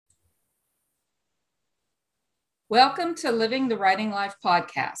Welcome to Living the Writing Life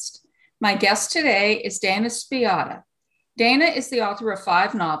podcast. My guest today is Dana Spiotta. Dana is the author of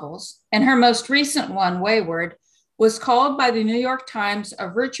 5 novels, and her most recent one, Wayward, was called by the New York Times a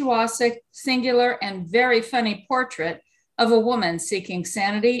virtuosic, singular, and very funny portrait of a woman seeking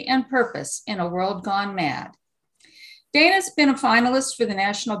sanity and purpose in a world gone mad. Dana's been a finalist for the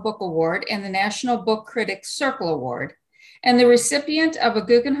National Book Award and the National Book Critics Circle Award, and the recipient of a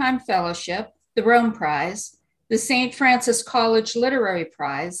Guggenheim Fellowship, the Rome Prize, the St. Francis College Literary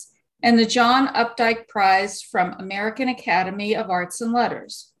Prize, and the John Updike Prize from American Academy of Arts and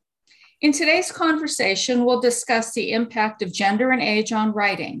Letters. In today's conversation, we'll discuss the impact of gender and age on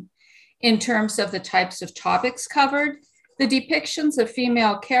writing in terms of the types of topics covered, the depictions of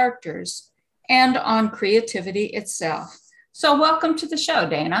female characters, and on creativity itself. So welcome to the show,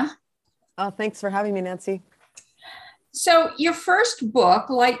 Dana. Oh, thanks for having me, Nancy. So your first book,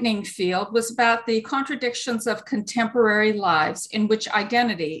 Lightning Field, was about the contradictions of contemporary lives in which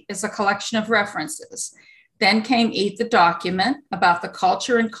identity is a collection of references. Then came Eat the Document, about the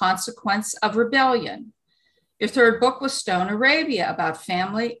culture and consequence of rebellion. Your third book was Stone Arabia, about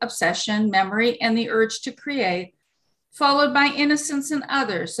family, obsession, memory, and the urge to create, followed by Innocence and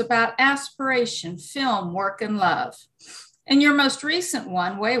Others, about aspiration, film, work, and love. And your most recent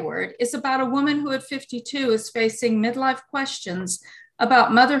one, Wayward, is about a woman who at 52 is facing midlife questions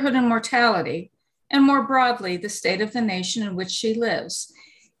about motherhood and mortality, and more broadly, the state of the nation in which she lives.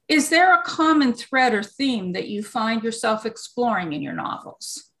 Is there a common thread or theme that you find yourself exploring in your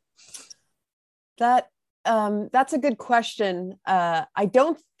novels? That's a good question. I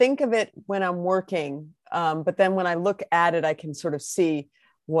don't think of it when I'm working, but then when I look at it, I can sort of see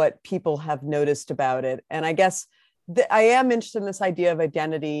what people have noticed about it. And I guess I am interested in this idea of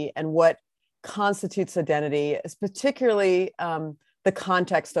identity and what constitutes identity, is particularly the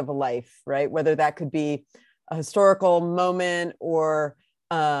context of a life, right? Whether that could be a historical moment or,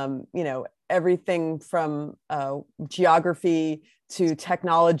 everything from geography to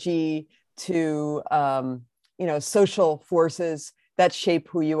technology to, social forces that shape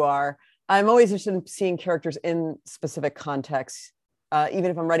who you are. I'm always interested in seeing characters in specific contexts.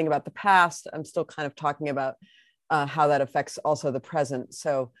 Even if I'm writing about the past, I'm still kind of talking about how that affects also the present.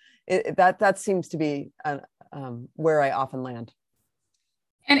 So that seems to be where I often land.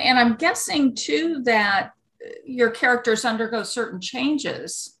 And I'm guessing too that your characters undergo certain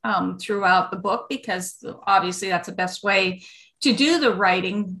changes throughout the book, because obviously that's the best way to do the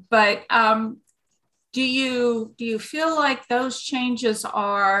writing. But do you feel like those changes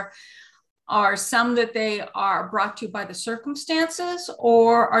are some that they are brought to you by the circumstances,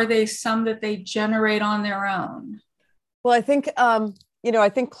 or are they some that they generate on their own? Well, I think, I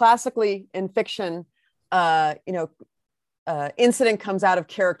think classically in fiction, incident comes out of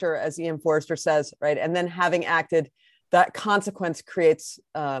character, as E.M. Forster says, right? And then having acted, that consequence creates,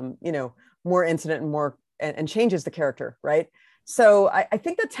 more incident and more, and changes the character, right? So I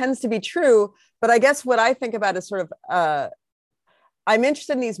think that tends to be true, but I guess what I think about is sort of, I'm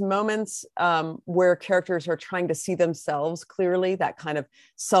interested in these moments where characters are trying to see themselves clearly, that kind of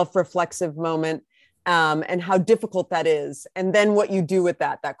self-reflexive moment, and how difficult that is. And then what you do with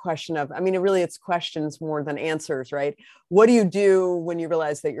that question of, it's questions more than answers, right? What do you do when you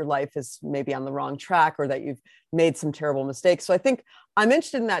realize that your life is maybe on the wrong track or that you've made some terrible mistakes? So I think I'm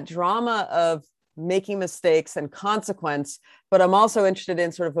interested in that drama of making mistakes and consequence, but I'm also interested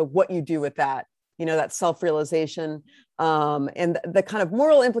in sort of what you do with that, that self-realization, and the kind of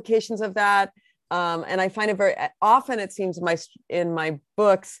moral implications of that. And I find it very often, it seems in my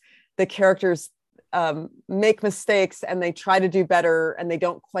books, the characters make mistakes and they try to do better and they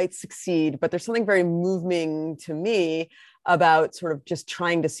don't quite succeed, but there's something very moving to me about sort of just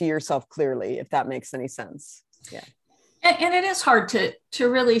trying to see yourself clearly, if that makes any sense. Yeah. And it is hard to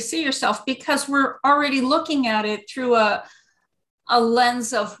really see yourself, because we're already looking at it through a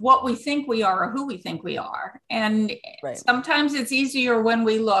lens of what we think we are or who we think we are. And right. Sometimes it's easier when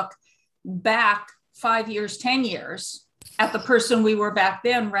we look back 5 years, 10 years at the person we were back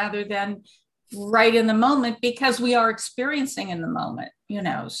then, rather than right in the moment, because we are experiencing in the moment,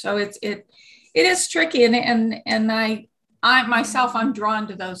 so it is tricky. And I myself, I'm drawn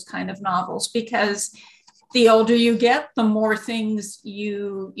to those kind of novels, because the older you get, the more things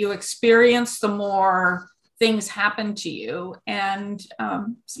you experience, the more things happen to you, and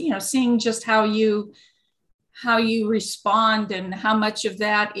seeing just how you respond, and how much of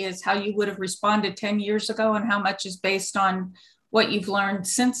that is how you would have responded 10 years ago, and how much is based on what you've learned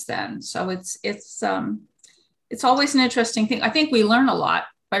since then. So it's always an interesting thing. I think we learn a lot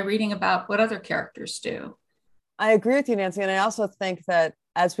by reading about what other characters do. I agree with you, Nancy. And I also think that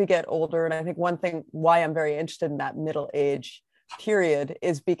as we get older, and I think one thing why I'm very interested in that middle age period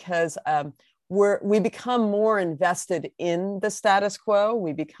is because we become more invested in the status quo.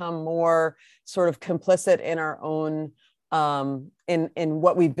 We become more sort of complicit in our own in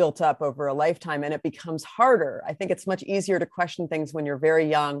what we've built up over a lifetime, and it becomes harder. I think it's much easier to question things when you're very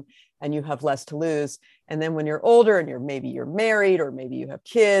young and you have less to lose. And then when you're older and maybe you're married, or maybe you have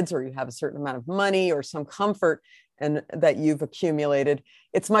kids, or you have a certain amount of money or some comfort and that you've accumulated,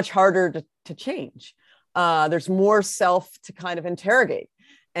 it's much harder to change. There's more self to kind of interrogate.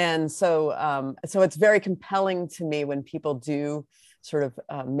 And so it's very compelling to me when people do sort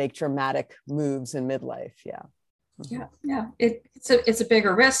of make dramatic moves in midlife. Yeah. Yeah. It's a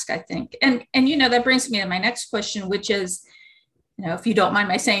bigger risk, I think. And that brings me to my next question, which is, if you don't mind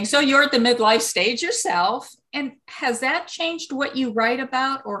my saying, so you're at the midlife stage yourself, and has that changed what you write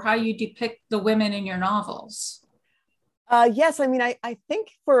about or how you depict the women in your novels? Yes. I mean, I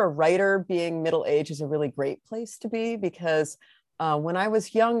think for a writer, being middle-aged is a really great place to be, because when I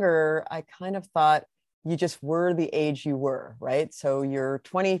was younger, I kind of thought you just were the age you were, right? So you're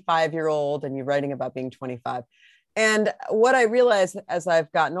 25-year-old and you're writing about being 25. And what I realized as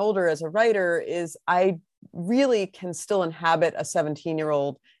I've gotten older as a writer is I really can still inhabit a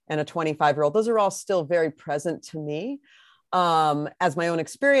 17-year-old and a 25-year-old. Those are all still very present to me as my own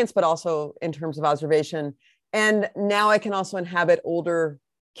experience, but also in terms of observation. And now I can also inhabit older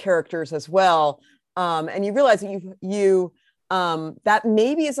characters as well. And you realize that you that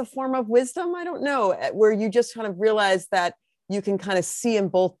maybe is a form of wisdom. I don't know, where you just kind of realize that you can kind of see in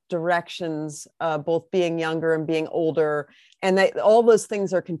both directions, both being younger and being older, and that all those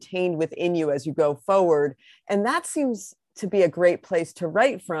things are contained within you as you go forward. And that seems to be a great place to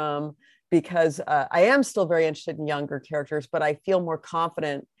write from, because I am still very interested in younger characters, but I feel more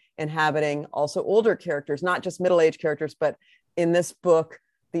confident inhabiting also older characters, not just middle-aged characters, but in this book,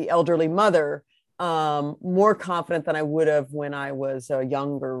 the elderly mother, more confident than I would have when I was a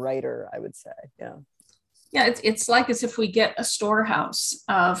younger writer, I would say. Yeah. Yeah, it's like as if we get a storehouse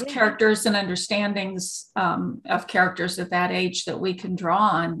of characters and understandings of characters at that age that we can draw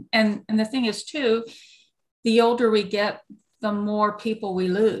on. And the thing is, too, the older we get, the more people we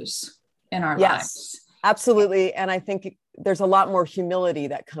lose in our lives. Absolutely. And I think there's a lot more humility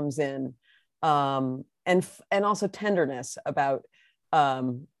that comes in, and also tenderness about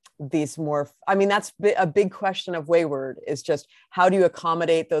these more, I mean, that's a big question of Wayward, is just how do you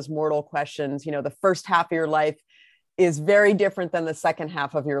accommodate those mortal questions? The first half of your life is very different than the second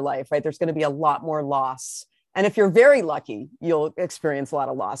half of your life, right? There's going to be a lot more loss. And if you're very lucky, you'll experience a lot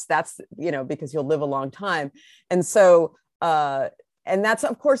of loss. That's, because you'll live a long time. And so, and that's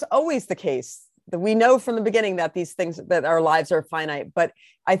of course always the case. That we know from the beginning that these things, that our lives are finite. But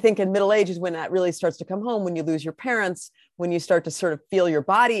I think in middle age is when that really starts to come home, when you lose your parents, when you start to sort of feel your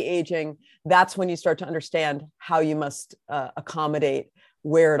body aging, that's when you start to understand how you must accommodate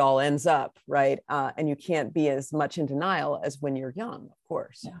where it all ends up, right? And you can't be as much in denial as when you're young, of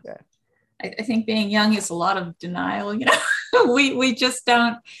course. Yeah. I think being young is a lot of denial. We just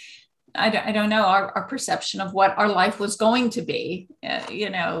don't, I don't know, our perception of what our life was going to be,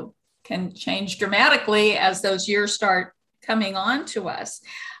 can change dramatically as those years start coming on to us.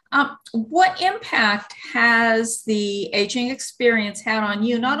 What impact has the aging experience had on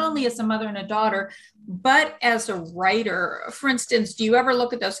you, not only as a mother and a daughter, but as a writer? For instance, do you ever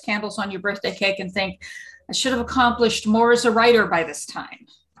look at those candles on your birthday cake and think, I should have accomplished more as a writer by this time?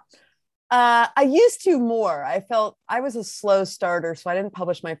 I used to more. I felt I was a slow starter, so I didn't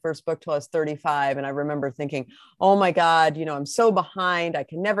publish my first book till I was 35. And I remember thinking, oh my God, I'm so behind. I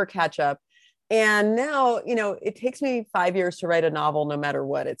can never catch up. And now, it takes me 5 years to write a novel, no matter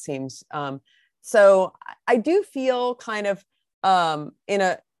what, it seems. So I do feel kind of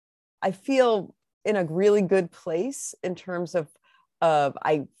I feel in a really good place in terms of,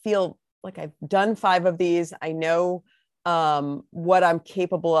 I feel like I've done 5 of these. I know what I'm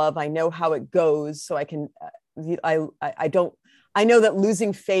capable of. I know how it goes. So I can, I know that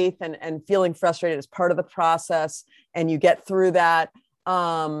losing faith and feeling frustrated is part of the process, and you get through that.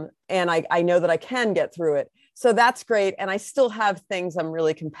 And I know that I can get through it. So that's great. And I still have things I'm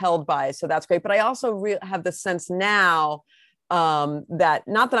really compelled by. So that's great. But I also have the sense now that,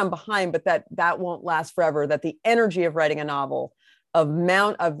 not that I'm behind, but that won't last forever, that the energy of writing a novel,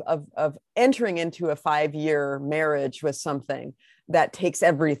 of entering into a 5-year marriage with something that takes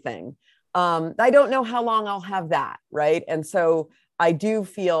everything. I don't know how long I'll have that, right? And so I do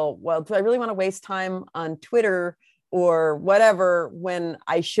feel, well, do I really want to waste time on Twitter or whatever when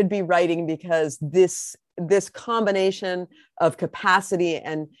I should be writing? Because this combination of capacity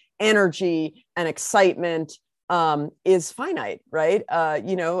and energy and excitement is finite, right?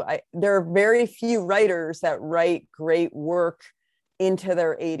 There are very few writers that write great work into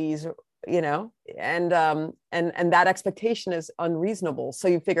their 80s, and that expectation is unreasonable. So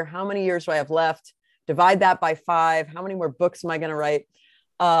you figure, how many years do I have left? Divide that by 5. How many more books am I going to write?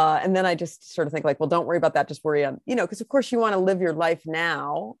 And then I just sort of think like, well, don't worry about that. Just worry on, because of course you want to live your life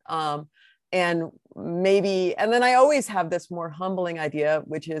now. And then I always have this more humbling idea,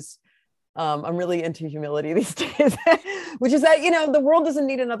 which is, I'm really into humility these days, which is that, the world doesn't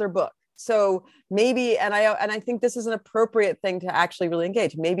need another book. So maybe, and I think this is an appropriate thing to actually really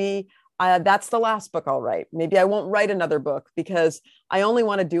engage. Maybe that's the last book I'll write. Maybe I won't write another book because I only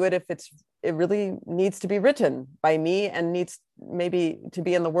want to do it if it really needs to be written by me and needs maybe to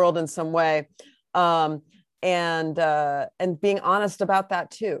be in the world in some way. And being honest about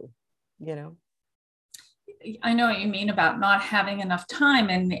that too, I know what you mean about not having enough time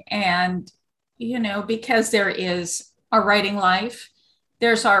and because there is our writing life,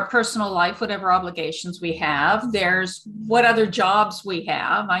 there's our personal life, whatever obligations we have, there's what other jobs we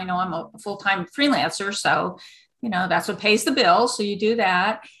have. I know I'm a full-time freelancer, so that's what pays the bills, so you do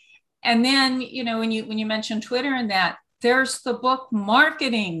that. And then when you mention Twitter and that, there's the book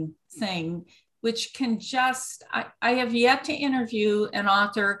marketing thing, which can I have yet to interview an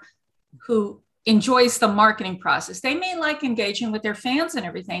author who enjoys the marketing process. They may like engaging with their fans and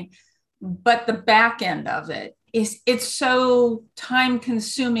everything, but the back end of it's so time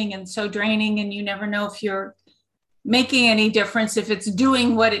consuming and so draining, and you never know if you're making any difference, if it's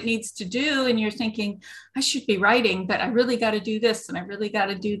doing what it needs to do. And you're thinking, I should be writing, but I really got to do this and I really got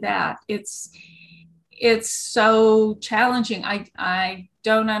to do that. It's so challenging. I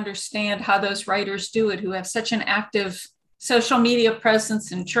don't understand how those writers do it, who have such an active social media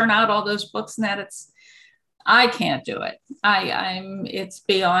presence and churn out all those books and that. I can't do it. It's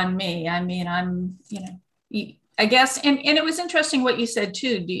beyond me. I mean, I guess, and it was interesting what you said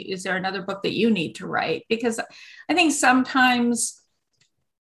too. Is there another book that you need to write? Because I think sometimes,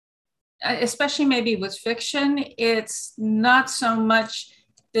 especially maybe with fiction, it's not so much,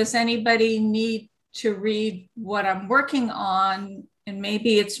 does anybody need to read what I'm working on? And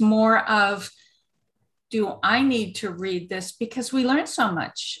maybe it's more of, do I need to read this? Because we learn so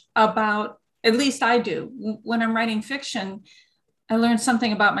much about, at least I do, when I'm writing fiction, I learned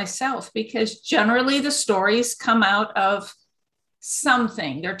something about myself, because generally the stories come out of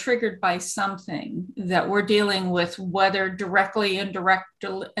something. They're triggered by something that we're dealing with, whether directly,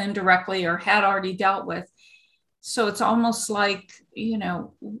 indirectly, or had already dealt with. So it's almost like,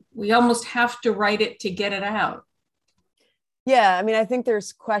 we almost have to write it to get it out. Yeah. I mean, I think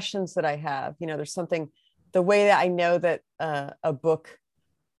there's questions that I have, there's something, the way that I know that a book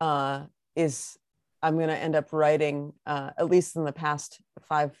is, I'm going to end up writing, at least in the past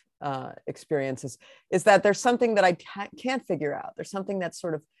 5 experiences, is that there's something that I can't figure out. There's something that's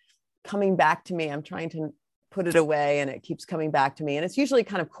sort of coming back to me. I'm trying to put it away and it keeps coming back to me. And it's usually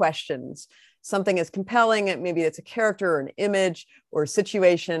kind of questions. Something is compelling, maybe it's a character or an image or a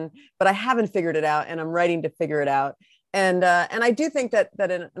situation, but I haven't figured it out and I'm writing to figure it out. And I do think that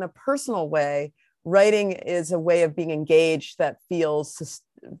in a personal way, writing is a way of being engaged that feels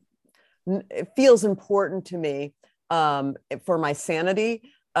important to me, for my sanity,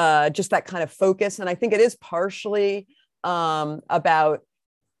 just that kind of focus. And I think it is partially about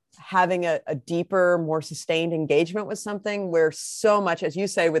having a deeper, more sustained engagement with something, where so much, as you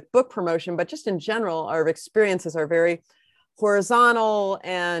say, with book promotion, but just in general, our experiences are very horizontal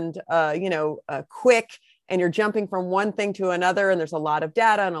and quick, and you're jumping from one thing to another, and there's a lot of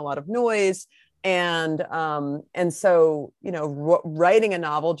data and a lot of noise. And so, writing a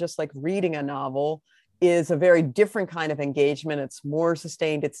novel, just like reading a novel, is a very different kind of engagement. It's more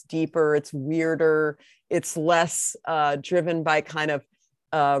sustained, it's deeper, it's weirder, it's less driven by kind of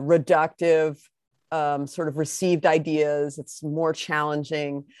reductive sort of received ideas. It's more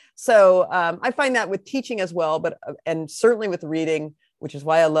challenging. So I find that with teaching as well, and certainly with reading, which is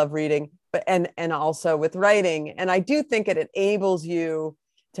why I love reading, but and also with writing. And I do think it enables you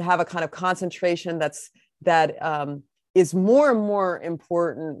to have a kind of concentration that is more and more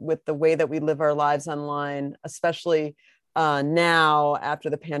important with the way that we live our lives online, especially now after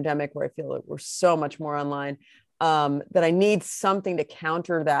the pandemic, where I feel like we're so much more online, that I need something to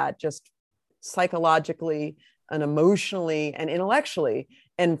counter that, just psychologically and emotionally and intellectually.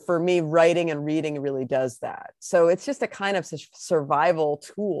 And for me, writing and reading really does that. So it's just a kind of survival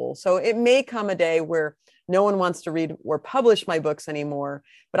tool. So it may come a day where no one wants to read or publish my books anymore,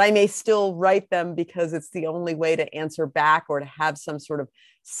 but I may still write them because it's the only way to answer back or to have some sort of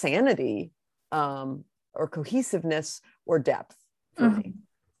sanity or cohesiveness or depth for me.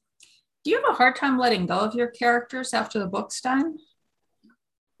 Do you have a hard time letting go of your characters after the book's done?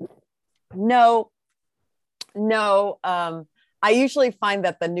 No, no. I usually find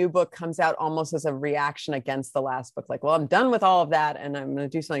that the new book comes out almost as a reaction against the last book. Like, well, I'm done with all of that and I'm going to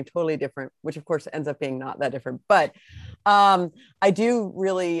do something totally different, which of course ends up being not that different. But I do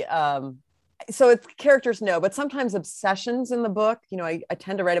really, so it's characters, no, but sometimes obsessions in the book, I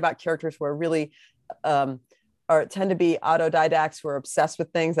tend to write about characters who are really, or tend to be autodidacts who are obsessed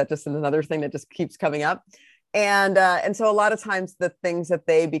with things. That just is another thing that just keeps coming up. And so a lot of times the things that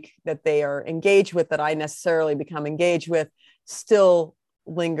they are engaged with, that I necessarily become engaged with, still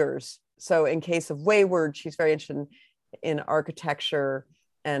lingers. So in case of Wayward, she's very interested in architecture,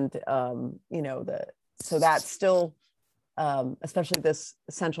 and so that's still, especially this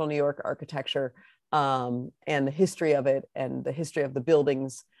central New York architecture, and the history of it and the history of the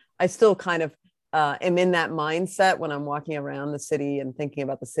buildings. I still kind of am in that mindset when I'm walking around the city and thinking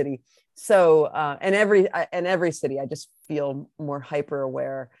about the city. So, and every city, I just feel more hyper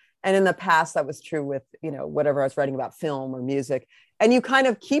aware. And in the past, that was true with, whatever I was writing about, film or music. And you kind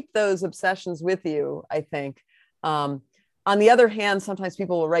of keep those obsessions with you, I think. On the other hand, sometimes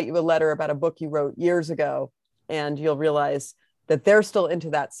people will write you a letter about a book you wrote years ago, and you'll realize that they're still into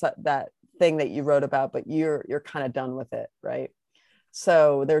that thing that you wrote about, but you're kind of done with it, right?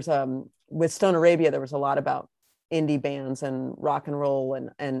 So there's with Stone Arabia, there was a lot about indie bands and rock and roll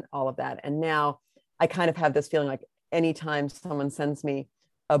and all of that. And now I kind of have this feeling like anytime someone sends me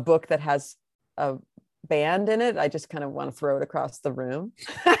a book that has a band in it, I just kind of want to throw it across the room.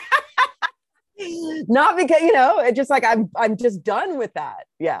 Not because, it's just like, I'm just done with that.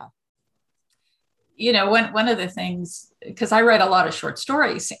 Yeah. One of the things, because I write a lot of short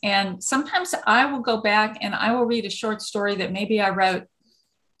stories, and sometimes I will go back and I will read a short story that maybe I wrote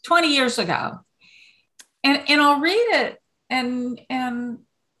 20 years ago. And I'll read it and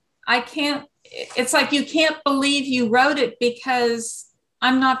I can't, it's like, you can't believe you wrote it because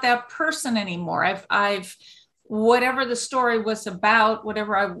I'm not that person anymore. I've whatever the story was about,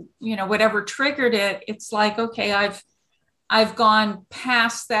 whatever triggered it, it's like, okay, I've gone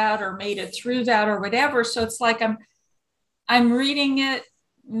past that or made it through that or whatever. So it's like, I'm reading it,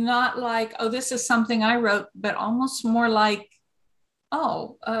 not like, oh, this is something I wrote, but almost more like,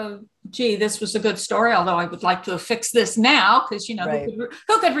 oh, gee, this was a good story, although I would like to have fixed this now, because, Right.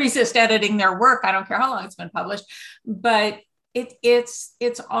 who could resist editing their work? I don't care how long it's been published. But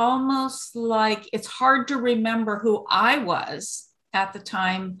it's almost like it's hard to remember who I was at the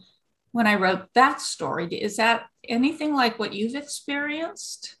time when I wrote that story. Is that anything like what you've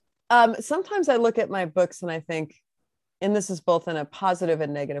experienced? Sometimes I look at my books and I think, and this is both in a positive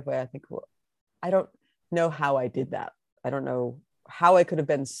and negative way, I think, well, I don't know how I did that. I don't know how I could have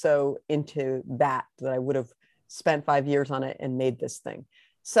been so into that I would have spent 5 years on it and made this thing.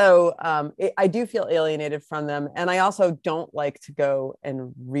 So I do feel alienated from them. And I also don't like to go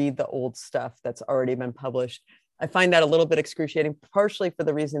and read the old stuff that's already been published. I find that a little bit excruciating, partially for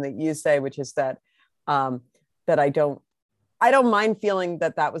the reason that you say, which is that that I don't mind feeling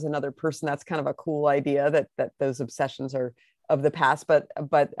that was another person. That's kind of a cool idea, that those obsessions are of the past, but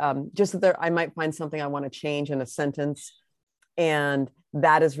just that I might find something I want to change in a sentence. And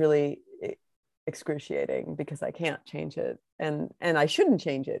that is really excruciating because I can't change it, and I shouldn't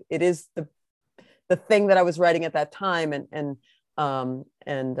change it. It is the thing that I was writing at that time, and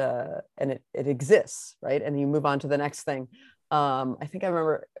it exists, right? And you move on to the next thing. I think I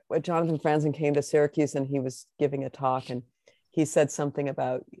remember when Jonathan Franzen came to Syracuse and he was giving a talk, and he said something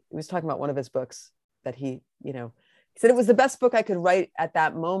about, he was talking about one of his books that he said it was the best book I could write at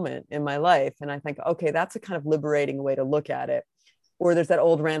that moment in my life. And I think, okay, that's a kind of liberating way to look at it. Or there's that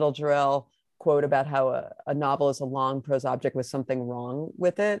old Randall Jarrell quote about how a novel is a long prose object with something wrong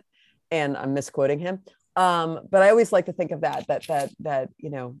with it. And I'm misquoting him. But I always like to think of that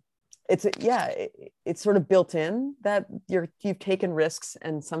it's sort of built in that you've taken risks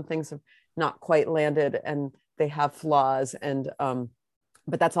and some things have not quite landed and they have flaws. And,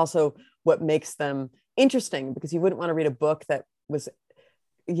 but that's also what makes them interesting, because you wouldn't want to read a book that was,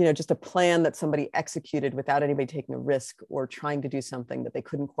 just a plan that somebody executed without anybody taking a risk or trying to do something that they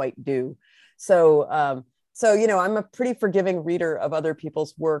couldn't quite do. So, I'm a pretty forgiving reader of other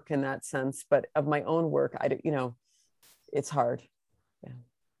people's work in that sense, but of my own work, it's hard.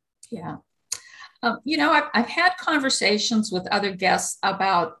 Yeah. I've had conversations with other guests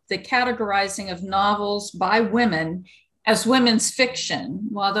about the categorizing of novels by women as women's fiction,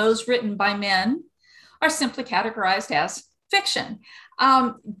 while those written by men are simply categorized as fiction.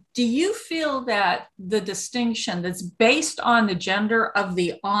 Do you feel that the distinction that's based on the gender of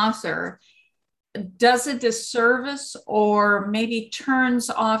the author does a disservice or maybe turns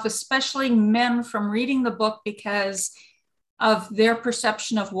off, especially men, from reading the book because of their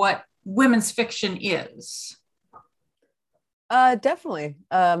perception of what women's fiction is. Definitely.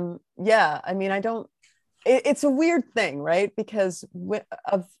 Yeah. I mean, it's a weird thing, right? Because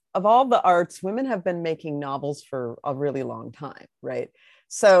of all the arts, women have been making novels for a really long time, right?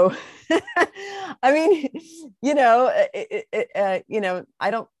 So, I mean, I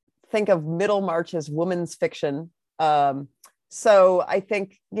don't think of Middlemarch as women's fiction. So I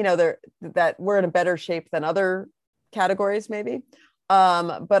think, that we're in a better shape than other categories, maybe.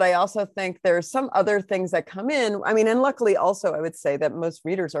 But I also think there's some other things that come in. I mean, and luckily also, I would say that most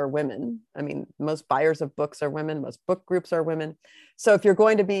readers are women. I mean, most buyers of books are women, most book groups are women. So if you're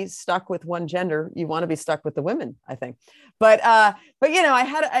going to be stuck with one gender, you want to be stuck with the women, I think. But I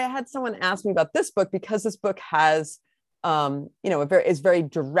had someone ask me about this book because this book has, is very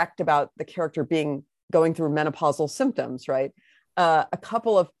direct about the character going through menopausal symptoms, right? A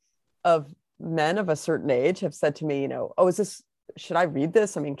couple of men of a certain age have said to me, should I read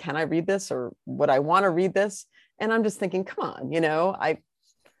this? I mean, can I read this, or would I want to read this? And I'm just thinking, come on,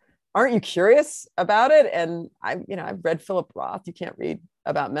 aren't you curious about it? And I've read Philip Roth. You can't read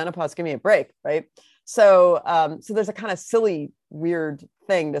about menopause. Give me a break, right? So there's a kind of silly, weird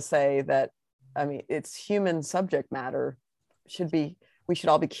thing to say that, I mean, it's human subject matter. We should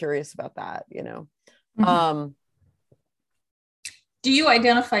all be curious about that, Mm-hmm. Do you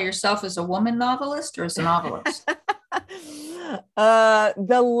identify yourself as a woman novelist or as a novelist?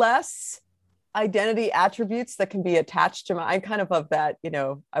 The less identity attributes that can be attached to I'm kind of that,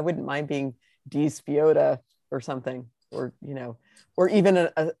 I wouldn't mind being D. Spiota or something, or even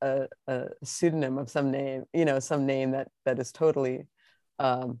a pseudonym of some name, some name that is totally,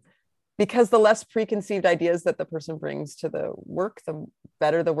 because the less preconceived ideas that the person brings to the work, the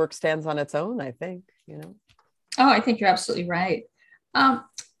better the work stands on its own, I think, Oh, I think you're absolutely right. One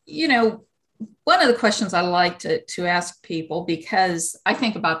of the questions I like to ask people, because I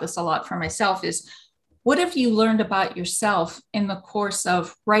think about this a lot for myself, is what have you learned about yourself in the course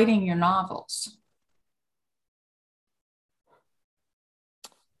of writing your novels?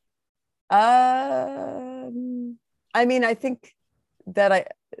 I mean, I think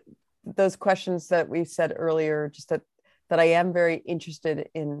that those questions that we said earlier, just that I am very interested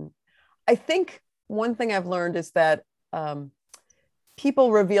in. I think one thing I've learned is that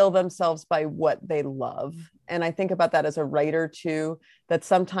people reveal themselves by what they love. And I think about that as a writer too, that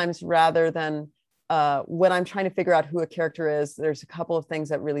sometimes rather than when I'm trying to figure out who a character is, there's a couple of things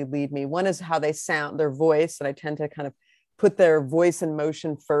that really lead me. One is how they sound, their voice. And I tend to kind of put their voice in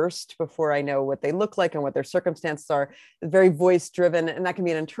motion first before I know what they look like and what their circumstances are. Very voice driven. And that can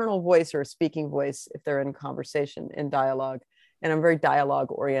be an internal voice or a speaking voice if they're in conversation, in dialogue. And I'm very dialogue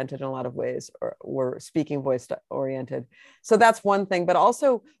oriented in a lot of ways, or speaking voice oriented. So that's one thing. But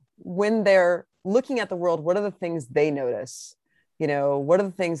also when they're looking at the world, what are the things they notice? What are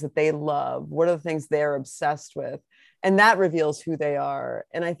the things that they love? What are the things they're obsessed with? And that reveals who they are.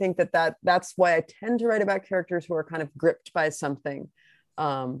 And I think that's why I tend to write about characters who are kind of gripped by something.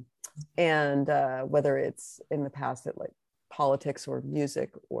 And whether it's in the past at like politics or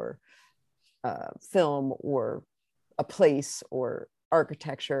music or film or a place or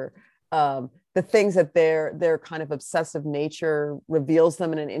architecture, the things that their kind of obsessive nature reveals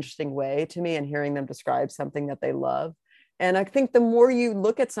them in an interesting way to me, and hearing them describe something that they love. And I think the more you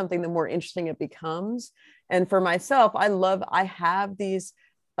look at something, the more interesting it becomes. And for myself, I have these,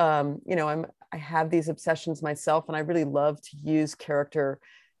 I have these obsessions myself, and I really love to use character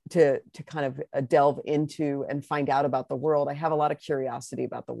to kind of delve into and find out about the world. I have a lot of curiosity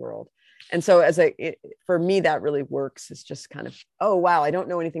about the world. And so for me, that really works. It's just kind of, oh, wow, I don't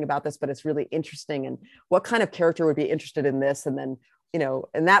know anything about this, but it's really interesting. And what kind of character would be interested in this? And then,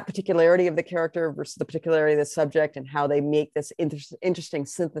 and that particularity of the character versus the particularity of the subject, and how they make this interesting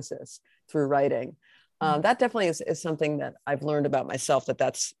synthesis through writing. That definitely is something that I've learned about myself,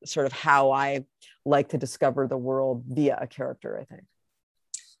 that's sort of how I like to discover the world via a character, I think.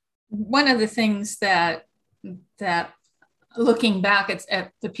 One of the things that looking back at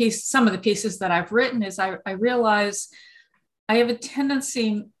some of the pieces that I've written, is I realize I have a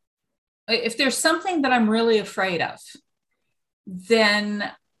tendency, if there's something that I'm really afraid of,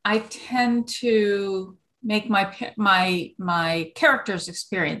 then I tend to make my characters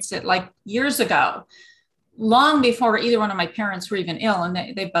experience it. Like years ago, long before either one of my parents were even ill, and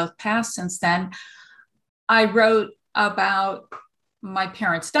they both passed since then, I wrote about my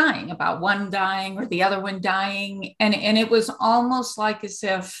parents dying, about one dying or the other one dying. And it was almost like as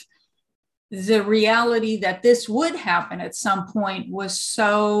if the reality that this would happen at some point was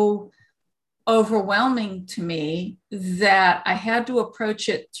so overwhelming to me that I had to approach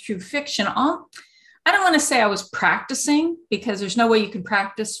it through fiction. I don't want to say I was practicing, because there's no way you can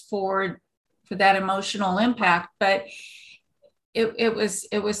practice for that emotional impact, but it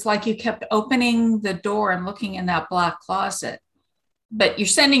was like you kept opening the door and looking in that black closet, but you're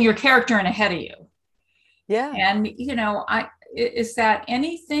sending your character in ahead of you. Yeah. And is that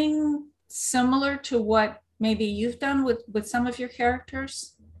anything similar to what maybe you've done with some of your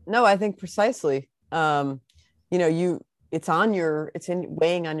characters? No, I think precisely. It's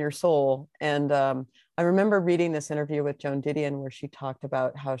weighing on your soul. And I remember reading this interview with Joan Didion where she talked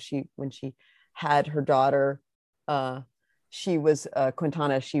about how when she had her daughter, she was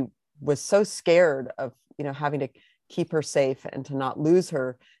Quintana, she was so scared of, having to keep her safe and to not lose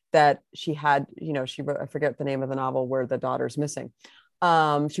her, that she had, she wrote, I forget the name of the novel where the daughter's missing.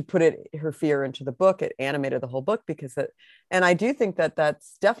 She put her fear into the book. It animated the whole book and I do think that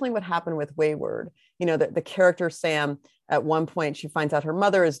that's definitely what happened with Wayward. The character Sam, at one point, she finds out her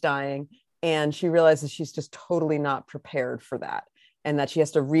mother is dying and she realizes she's just totally not prepared for that. And that she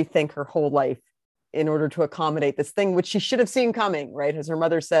has to rethink her whole life in order to accommodate this thing, which she should have seen coming, right? As her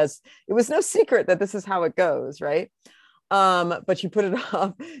mother says, it was no secret that this is how it goes, right? But she put it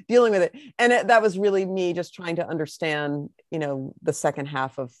off dealing with it. And that was really me just trying to understand, the second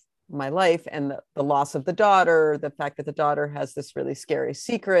half of my life and the loss of the daughter, the fact that the daughter has this really scary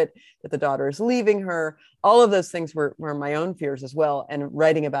secret, that the daughter is leaving her. All of those things were my own fears as well. And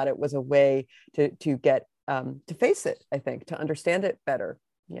writing about it was a way to get, to face it, I think, to understand it better.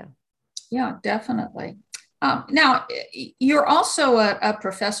 Yeah. Yeah, definitely. Now, you're also a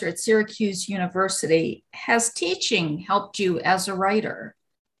professor at Syracuse University. Has teaching helped you as a writer?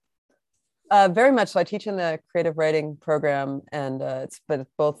 Very much so. I teach in the creative writing program, and it's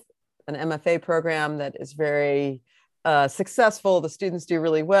both an MFA program that is very successful. The students do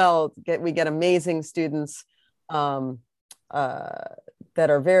really well. We get amazing students that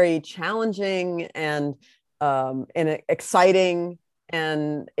are very challenging and exciting.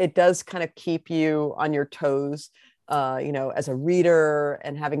 And it does kind of keep you on your toes, as a reader,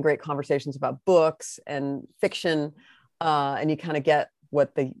 and having great conversations about books and fiction. And you kind of get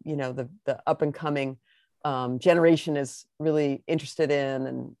what the up and coming generation is really interested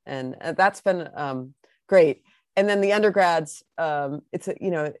in. And that's been great. And then the undergrads, it's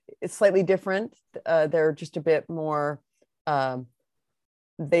slightly different. They're just a bit more, they're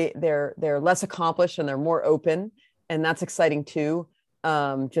less accomplished and they're more open. And that's exciting too.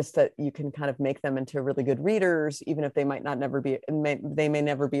 Just that you can kind of make them into really good readers, even if they might not they may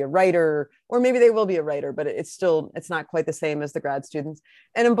never be a writer, or maybe they will be a writer, but it's not quite the same as the grad students.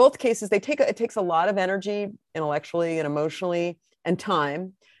 And in both cases, it takes a lot of energy intellectually and emotionally and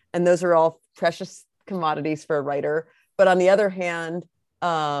time. And those are all precious commodities for a writer. But on the other hand,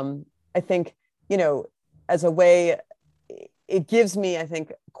 I think, as a way, it gives me, I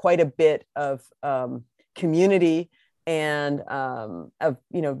think, quite a bit of community and of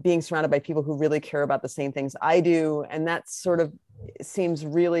being surrounded by people who really care about the same things I do. And that sort of seems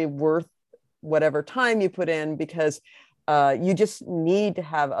really worth whatever time you put in, because you just need to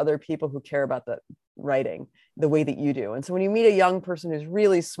have other people who care about the writing the way that you do. And so when you meet a young person who's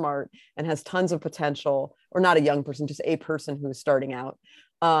really smart and has tons of potential, or not a young person, just a person who is starting out,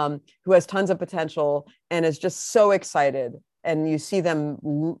 who has tons of potential and is just so excited, and you see them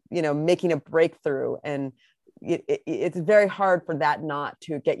making a breakthrough, and it's very hard for that not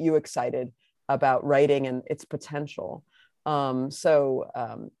to get you excited about writing and its potential. And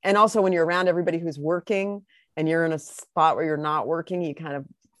also when you're around everybody who's working and you're in a spot where you're not working, you kind of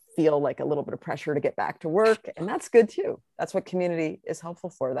feel like a little bit of pressure to get back to work. And that's good too. That's what community is helpful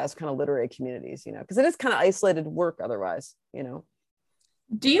for. That's kind of literary communities, because it is kind of isolated work otherwise.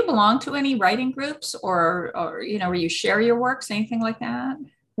 Do you belong to any writing groups or where you share your works, anything like that?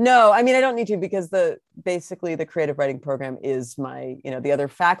 No, I mean, I don't need to, because basically the creative writing program is my, the other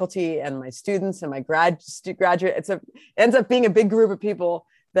faculty and my students and my graduate. Ends up being a big group of people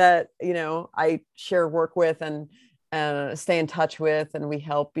that, I share work with and stay in touch with, and we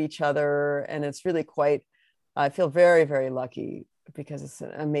help each other. And it's really I feel very, very lucky, because it's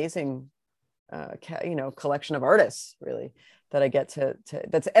an amazing, collection of artists, really, that I get to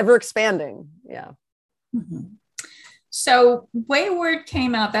that's ever expanding. Yeah. Mm-hmm. So Wayward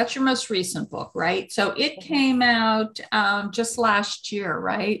came out, that's your most recent book, right? So it came out just last year,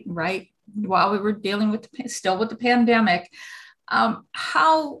 right? While we were dealing still with the pandemic.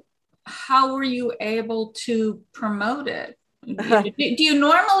 How were you able to promote it? Do you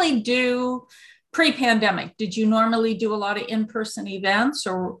normally do, pre-pandemic, did you normally do a lot of in-person events,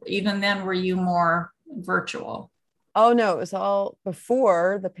 or even then were you more virtual? Oh no, it was all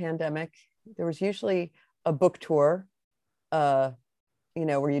before the pandemic. there was usually a book tour, where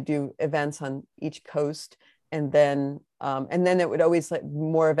you do events on each coast, and then it would always, like,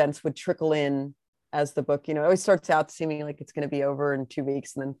 more events would trickle in as the book, it always starts out seeming like it's going to be over in 2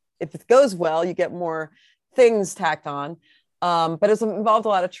 weeks, and then if it goes well, you get more things tacked on. But it's involved a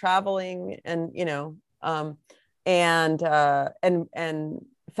lot of traveling, and and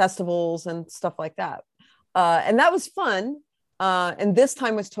festivals and stuff like that. And that was fun. And this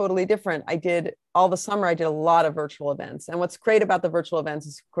time was totally different. All the summer, I did a lot of virtual events. And what's great about the virtual events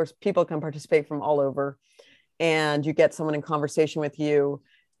is, of course, people can participate from all over, and you get someone in conversation with you,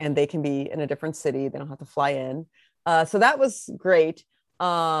 and they can be in a different city. They don't have to fly in. So that was great.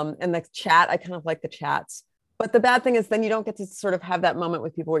 And the chat, I kind of like the chats. But the bad thing is then you don't get to sort of have that moment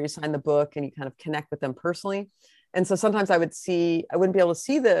with people where you sign the book and you kind of connect with them personally. And so sometimes I wouldn't be able to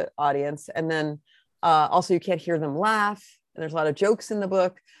see the audience. And then also you can't hear them laugh. And there's a lot of jokes in the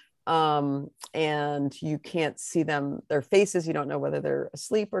book. And you can't see their faces. You don't know whether they're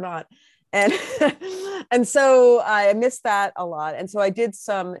asleep or not. And, and so I missed that a lot. And so I did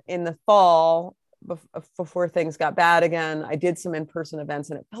some in the fall before things got bad again. I did some in-person events,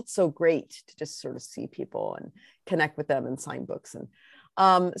 and it felt so great to just sort of see people and connect with them and sign books. And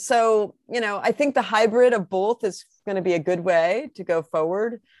so, I think the hybrid of both is going to be a good way to go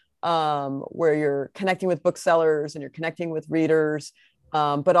forward, where you're connecting with booksellers and you're connecting with readers,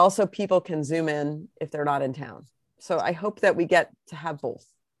 but also people can Zoom in if they're not in town. So I hope that we get to have both.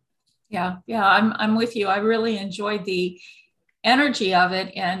 Yeah, I'm with you. I really enjoyed the energy of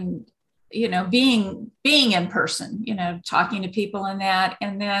it, and being in person, talking to people and that.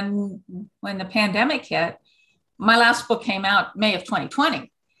 And then when the pandemic hit, my last book came out May of 2020.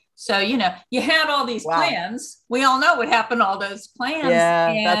 So, you had all these plans. We all know what happened to all those plans. Yeah,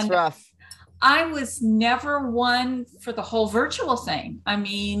 and that's rough. I was never one for the whole virtual thing. I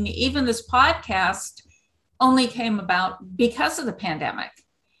mean, even this podcast only came about because of the pandemic.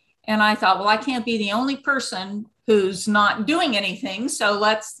 And I thought, well, I can't be the only person who's not doing anything. So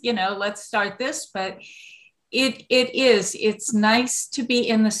let's start this. But it's nice to be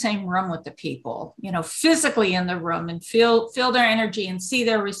in the same room with the people, physically in the room, and feel their energy and see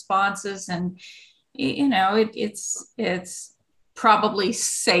their responses. And, it's probably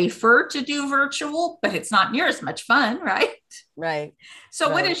safer to do virtual, but it's not near as much fun, right? Right. So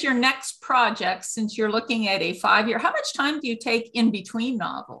what is your next project, since you're looking at a 5-year? How much time do you take in between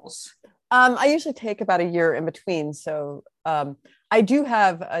novels? I usually take about a year in between. So I do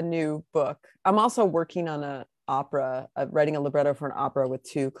have a new book. I'm also working on an opera, writing a libretto for an opera with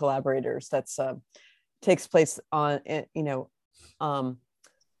 2 collaborators. That's takes place on the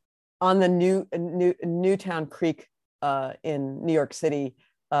Newtown Creek in New York City.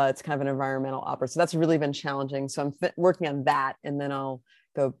 It's kind of an environmental opera. So that's really been challenging. So I'm working on that, and then I'll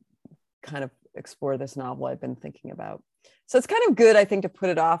go kind of explore this novel I've been thinking about. So it's kind of good, I think, to put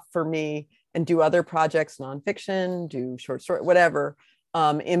it off for me and do other projects, nonfiction, do short story, whatever,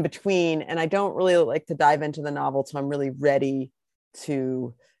 in between. And I don't really like to dive into the novel till I'm really ready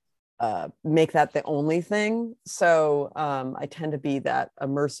to make that the only thing. So I tend to be that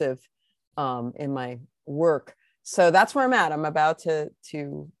immersive in my work. So that's where I'm at. I'm about to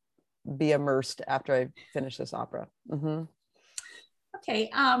be immersed after I finish this opera. Mm-hmm.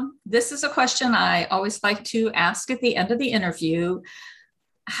 Okay, this is a question I always like to ask at the end of the interview.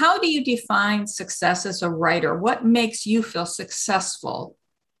 How do you define success as a writer? What makes you feel successful?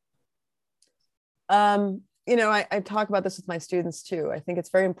 I talk about this with my students too. I think it's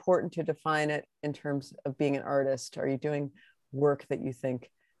very important to define it in terms of being an artist. Are you doing work that you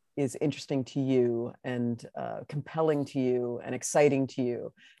think is interesting to you and compelling to you and exciting to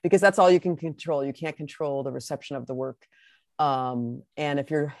you? Because that's all you can control. You can't control the reception of the work. And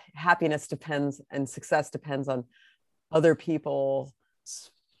if your happiness depends and success depends on other people's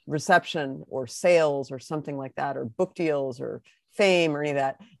reception or sales or something like that, or book deals or fame or any of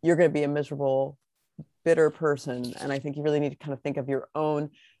that, you're going to be a miserable, bitter person. And I think you really need to kind of think of your own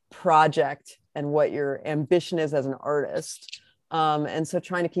project and what your ambition is as an artist. And so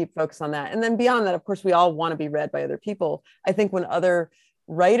trying to keep focused on that. And then beyond that, of course, we all want to be read by other people. I think when other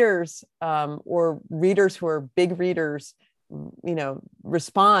writers or readers who are big readers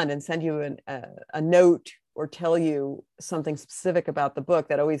respond and send you a note or tell you something specific about the book,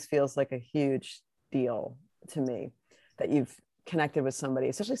 that always feels like a huge deal to me, that you've connected with somebody,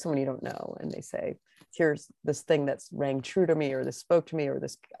 especially someone you don't know, and they say, here's this thing that's rang true to me, or this spoke to me, or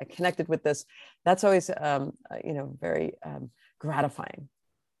this, I connected with this. That's always, very gratifying.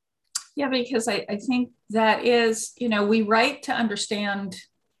 Yeah, because I think that is, we write to understand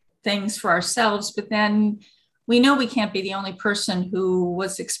things for ourselves, but then we know we can't be the only person who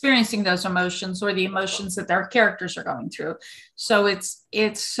was experiencing those emotions or the emotions that their characters are going through. So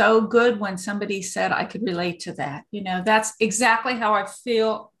it's so good when somebody said, I could relate to that. You know, that's exactly how I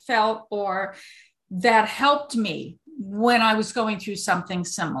felt, or that helped me when I was going through something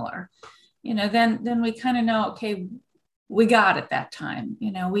similar. You know, then we kind of know, okay, we got it that time.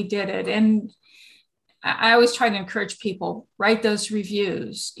 You know, we did it. And I always try to encourage people, write those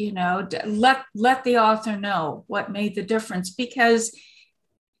reviews, you know, let the author know what made the difference, because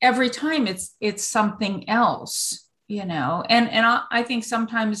every time it's something else, you know, and I think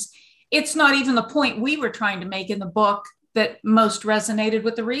sometimes it's not even the point we were trying to make in the book that most resonated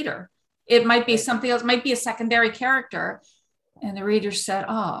with the reader. It might be something else, might be a secondary character. And the reader said,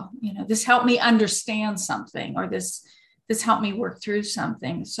 oh, you know, this helped me understand something, or this helped me work through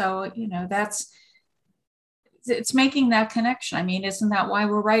something. So, you know, it's making that connection. I mean, isn't that why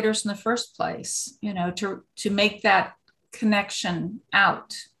we're writers in the first place? You know, to make that connection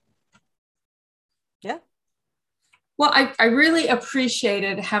out. Yeah. Well, I really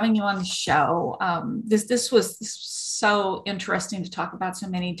appreciated having you on the show. This was so interesting to talk about so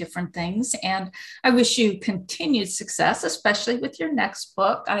many different things. And I wish you continued success, especially with your next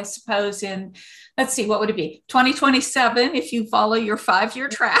book. I suppose in, let's see, what would it be? 2027, if you follow your 5-year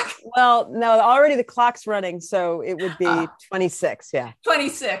track. Well, no, already the clock's running. So it would be 26. Yeah.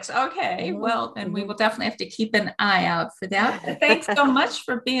 26. Okay. Well, then we will definitely have to keep an eye out for that. But thanks so much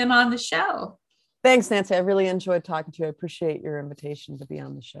for being on the show. Thanks, Nancy. I really enjoyed talking to you. I appreciate your invitation to be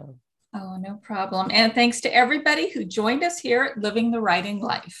on the show. Oh, no problem. And thanks to everybody who joined us here at Living the Writing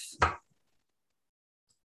Life.